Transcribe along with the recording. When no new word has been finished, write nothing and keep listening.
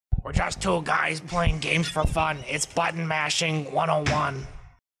We're just two guys playing games for fun. It's button mashing 101.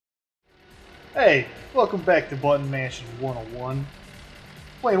 Hey, welcome back to Button Mashing 101.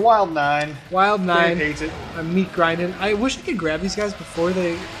 Playing Wild 9. Wild 9. Dave hates it. I'm meat grinding. I wish I could grab these guys before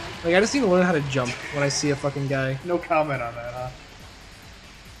they... Like, I just need to learn how to jump when I see a fucking guy. No comment on that, huh?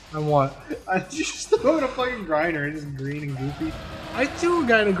 On what? I just throwing a fucking grinder and just green and goofy. I threw a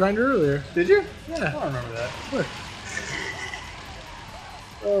guy in a grinder earlier. Did you? Yeah. I don't remember that. Look.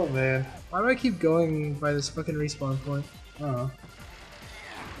 Oh, man. Why do I keep going by this fucking respawn point? I don't know.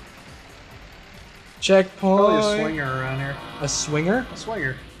 Checkpoint. Probably a swinger around here. A swinger? A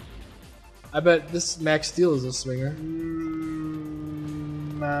swinger. I bet this Max Steel is a swinger.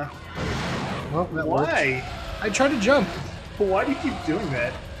 Nah. Well, that Why? worked. I tried to jump. Why do you keep doing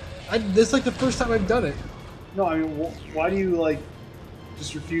that? This is like the first time I've done it. No, I mean, why do you, like,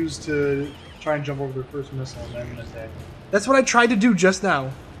 just refuse to try and jump over the first missile and then attack? That's what I tried to do just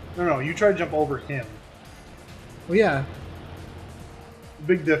now. No, you try to jump over him. Well, yeah.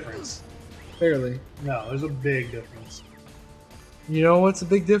 Big difference. Barely. No, there's a big difference. You know what's a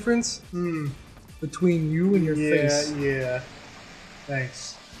big difference? Between you and your face. Yeah.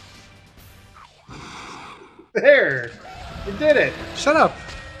 Thanks. There! You did it! Shut up!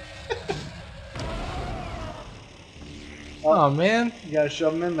 Oh, man. You gotta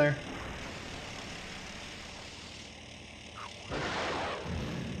shove him in there.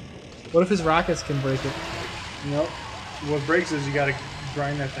 What if his rockets can break it? Nope. What breaks is you gotta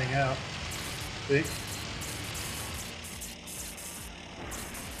grind that thing out. See?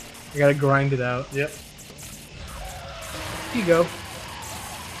 I gotta grind it out. Yep. Here you go.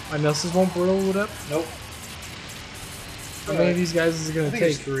 My missiles won't blow it up? Nope. How many of these guys is it gonna I think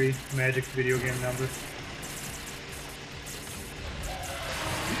take? it's 3. Magic video game number.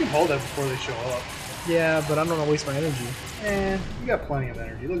 You can hold that before they show up. Yeah, but I don't want to waste my energy. You got plenty of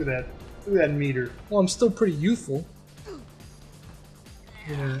energy. Look at that. Look at that meter. Well, I'm still pretty youthful.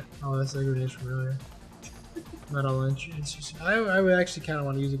 Yeah. Oh, that's a grenade from earlier. Metal entrance. I would actually kind of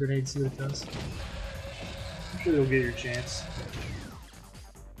want to use a grenade to see what it does. I'm sure you'll get your chance.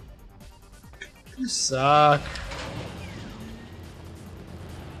 You suck.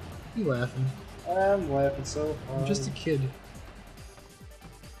 You laughing? I'm laughing so hard. I'm just a kid.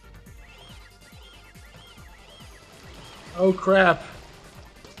 Oh crap.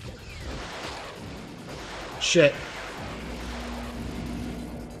 Shit.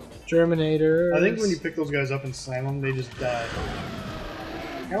 Germinator. I think when you pick those guys up and slam them, they just die.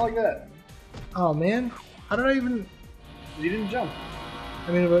 Kind of like that. Oh man. How did I even... You didn't jump.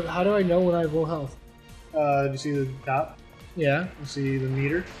 I mean, but how do I know when I have low health? Did you see the dot? Yeah. You see the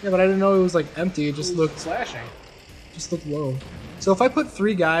meter? Yeah, but I didn't know it was like empty. It just looked slashing. Just looked low. So if I put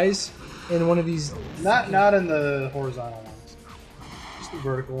 3 guys in one of these... Not in the horizontal ones. Just the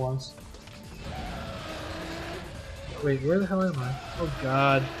vertical ones. Wait, where the hell am I? Oh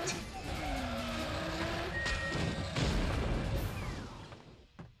god.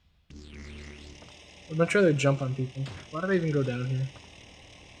 I'd much rather jump on people. Why did I even go down here?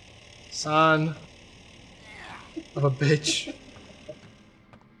 Son of a bitch.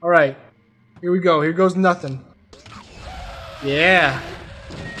 Alright. Here we go. Here goes nothing. Yeah.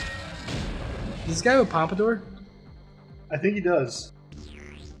 Does this guy have a Pompadour? I think he does.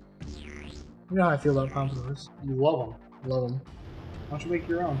 You know how I feel about Pompadours. You love him. Love them. Why don't you make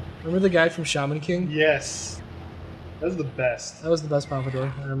your own? Remember the guy from Shaman King? Yes. That was the best. That was the best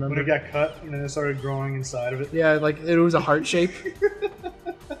Pompadour, I remember. When it got cut and then it started growing inside of it. Yeah, like it was a heart shape.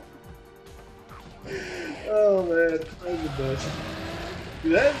 Oh man, that was the best.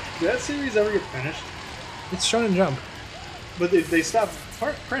 Did that series ever get finished? It's Shonen Jump. But they stopped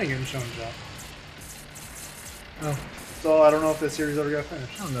printing it in Shonen Jump. Oh. So I don't know if that series ever got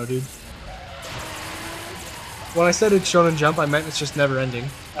finished. I don't know, dude. When I said it's Shonen Jump, I meant it's just never ending.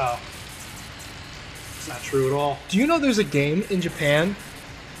 Oh. It's not true at all. Do you know there's a game in Japan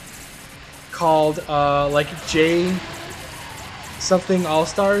called like J something All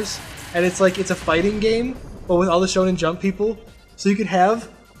Stars, and it's like it's a fighting game, but with all the Shonen Jump people. So you could have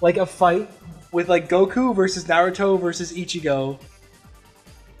like a fight with like Goku versus Naruto versus Ichigo.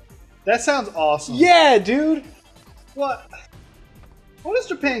 That sounds awesome. Yeah, dude. What? Why does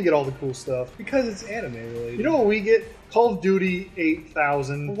Japan get all the cool stuff? Because it's anime related. You know what we get? Call of Duty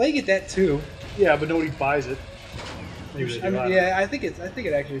 8000. Well, they get that too. Yeah, but nobody buys it. Maybe they do. Yeah, I think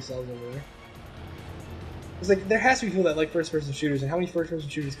it actually sells over there. It's like there has to be people that like first-person shooters, and how many first-person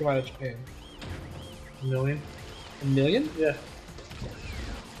shooters come out of Japan? 1 million? 1 million? Yeah.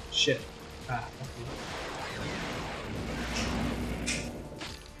 Shit. Ah.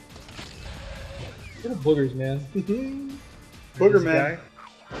 Little boogers, man. Booger man. Guy.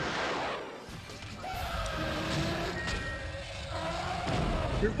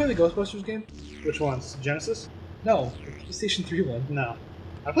 You ever play the Ghostbusters game? Which ones? Genesis? No, the PlayStation 3 one. No.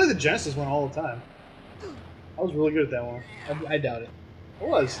 I play the Genesis one all the time. I was really good at that one. I doubt it. I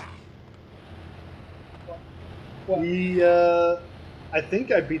was. What? I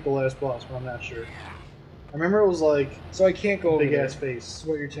think I beat the last boss, but I'm not sure. I remember it was like So I can't go over big there. ass face. That's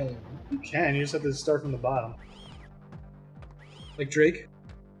what you're telling me. You can. You just have to start from the bottom. Like Drake?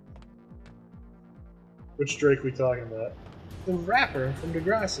 Which Drake we talking about? The rapper from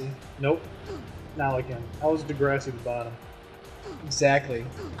Degrassi. Nope. Not like him. I was Degrassi at the bottom. Exactly.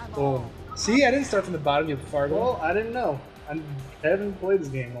 Boom. See, I didn't start from the bottom, you fargo. Well, I didn't know. I haven't played this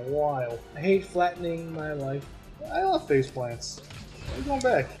game in a while. I hate flattening my life. I love face plants. Why are you going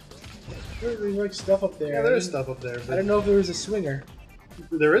back? There's like stuff up there. Yeah, there's stuff up there. I But didn't know if there was a swinger.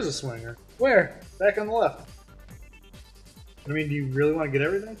 there is a swinger. Where? Back on the left. I mean, do you really want to get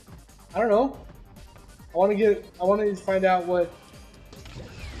everything? I don't know. I want to find out what.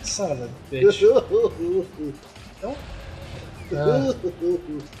 Son of a bitch. Don't.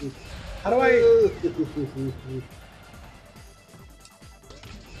 How do I?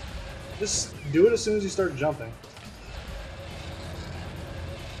 Just do it as soon as you start jumping.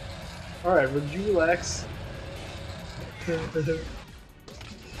 Alright, would you relax? Okay,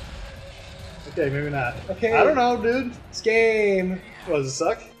 maybe not. Okay. I don't know, dude. This game What, does it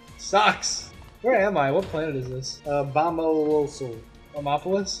suck? sucks. Where am I? What planet is this? Bomoloso.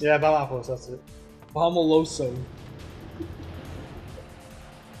 Bombopolis? Yeah, Bombopolis, that's it. Bomoloso.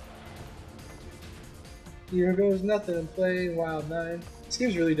 Here goes nothing. I'm playing Wild 9. This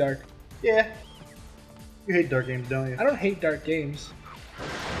game's really dark. Yeah. You hate dark games, don't you? I don't hate dark games.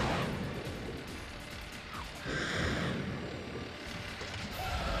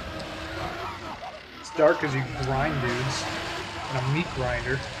 It's dark because you grind dudes. And a meat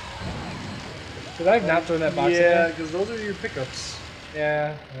grinder. Did I not throw that box Yeah, in? because those are your pickups.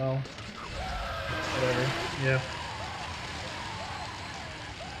 Yeah, well. Whatever. Yeah.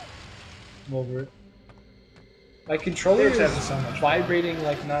 I'm over it. My controller They're is having so much fun. vibrating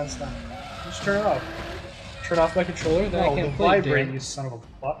like nonstop. Just turn it off. Turn off my controller, then No, I the can't play. vibrate, Damn. you son of a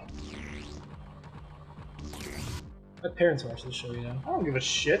fuck. My parents watch this show, you know. I don't give a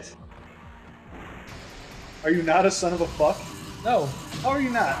shit. Are you not a son of a fuck? No. How are you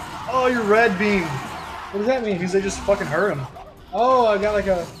not? Oh, you're red beam. What does that mean? Because they just fucking hurt him. Oh, I got like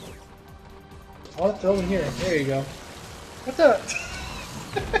a. I want to throw him here. There you go. What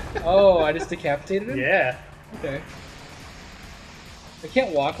the? Oh, I just decapitated him? Yeah. Okay. I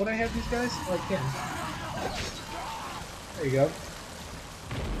can't walk when I have these guys? Oh, I can. There you go.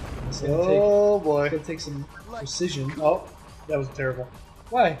 It's gonna Oh take, boy. it's gonna take some precision. Oh, that was terrible.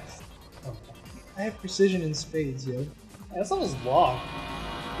 Why? Oh. I have precision in spades, yo. That's not as long.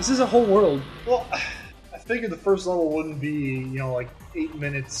 This is a whole world. Well, I figured the first level wouldn't be, you know, like 8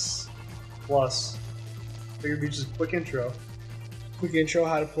 minutes plus. I figured it'd be just a quick intro. Quick intro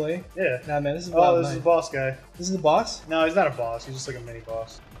how to play. Yeah. Nah, man, this is Oh, Wild this 9. is the boss guy. This is the boss? No, he's not a boss. He's just like a mini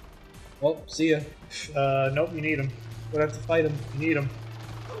boss. Well, see ya. Nope, you need him. We'll have to fight him. You need him.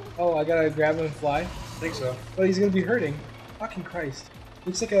 Oh, I gotta grab him and fly? I think so. But he's gonna be hurting. Fucking Christ.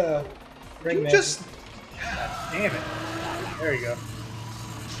 Looks like a ring You man. just... God damn it. There you go.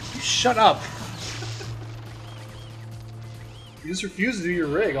 You shut up. You just refuse to do your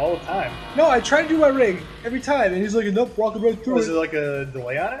rig all the time. No, I try to do my rig every time, and he's like, nope, walking right through Was it. it like a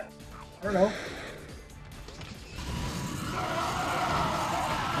delay on it? I don't know.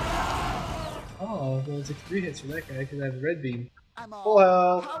 Oh, well, it took 3 hits for that guy because I have a red beam.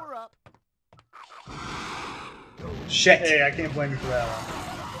 Well, Power up. Shit. hey, I can't blame you for that one.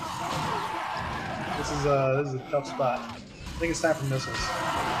 This is a tough spot. I think it's time for missiles.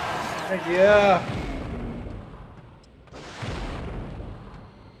 Heck yeah.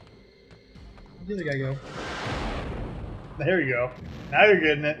 Where'd the other guy go? There you go. Now you're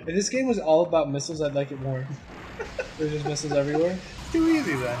getting it. If this game was all about missiles, I'd like it more. There's just missiles everywhere. It's too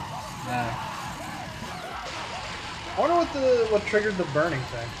easy then. Nah. I wonder what triggered the burning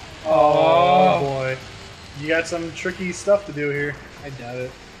thing. Oh. Boy, you got some tricky stuff to do here. I doubt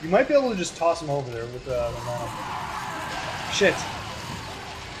it. You might be able to just toss them over there with the momentum. Shit.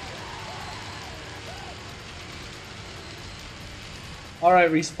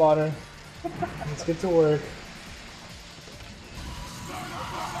 Alright, respawner. Let's get to work.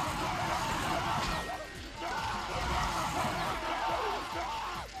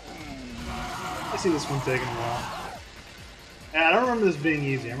 I see this one taking a while. And I don't remember this being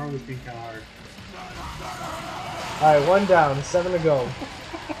easy. I remember this being kind of hard. Alright, 1 down, 7 to go.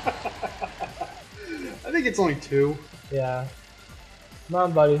 I think it's only 2. Yeah. Come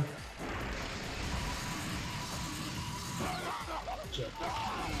on, buddy. Shit.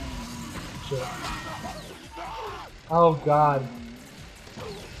 shit. Oh god.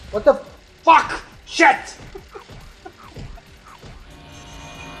 What the fuck? Shit!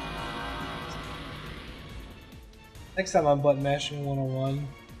 Next time I'm button mashing 101.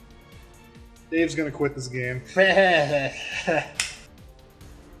 Dave's gonna quit this game.